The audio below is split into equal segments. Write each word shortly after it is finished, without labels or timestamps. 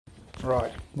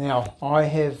Right, now I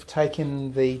have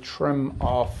taken the trim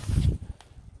off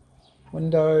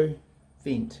window,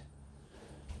 vent,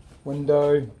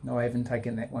 window. No, I haven't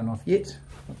taken that one off yet.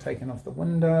 I've taken off the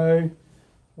window,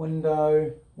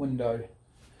 window, window.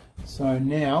 So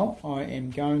now I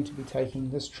am going to be taking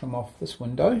this trim off this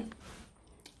window,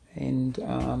 and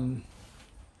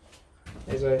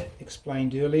as I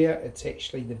explained earlier, it's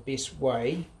actually the best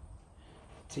way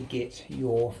to get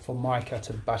your formica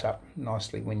to butt up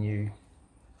nicely when you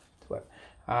do it.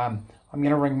 I'm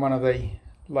going to ring one of the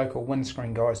local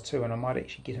windscreen guys too, and I might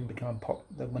actually get him to come and pop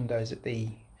the windows at the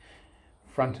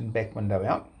front and back window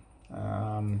out.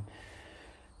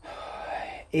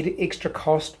 Extra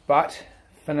cost, but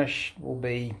finish will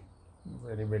be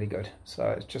really, really good. So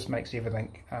it just makes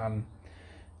everything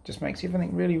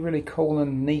really, really cool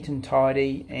and neat and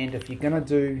tidy. And if you're going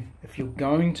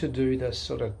to do this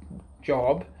sort of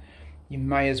job, you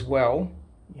may as well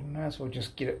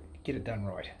just get it done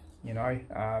right. You know,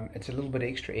 it's a little bit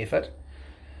extra effort.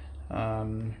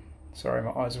 Sorry,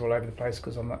 my eyes are all over the place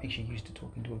because I'm not actually used to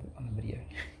talking to it on the video.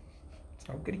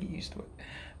 So I'm going to get used to it.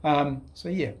 So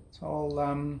yeah, so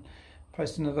I'll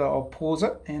post another. I'll pause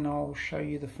it and I'll show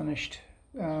you the finished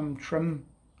trim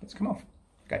that's come off.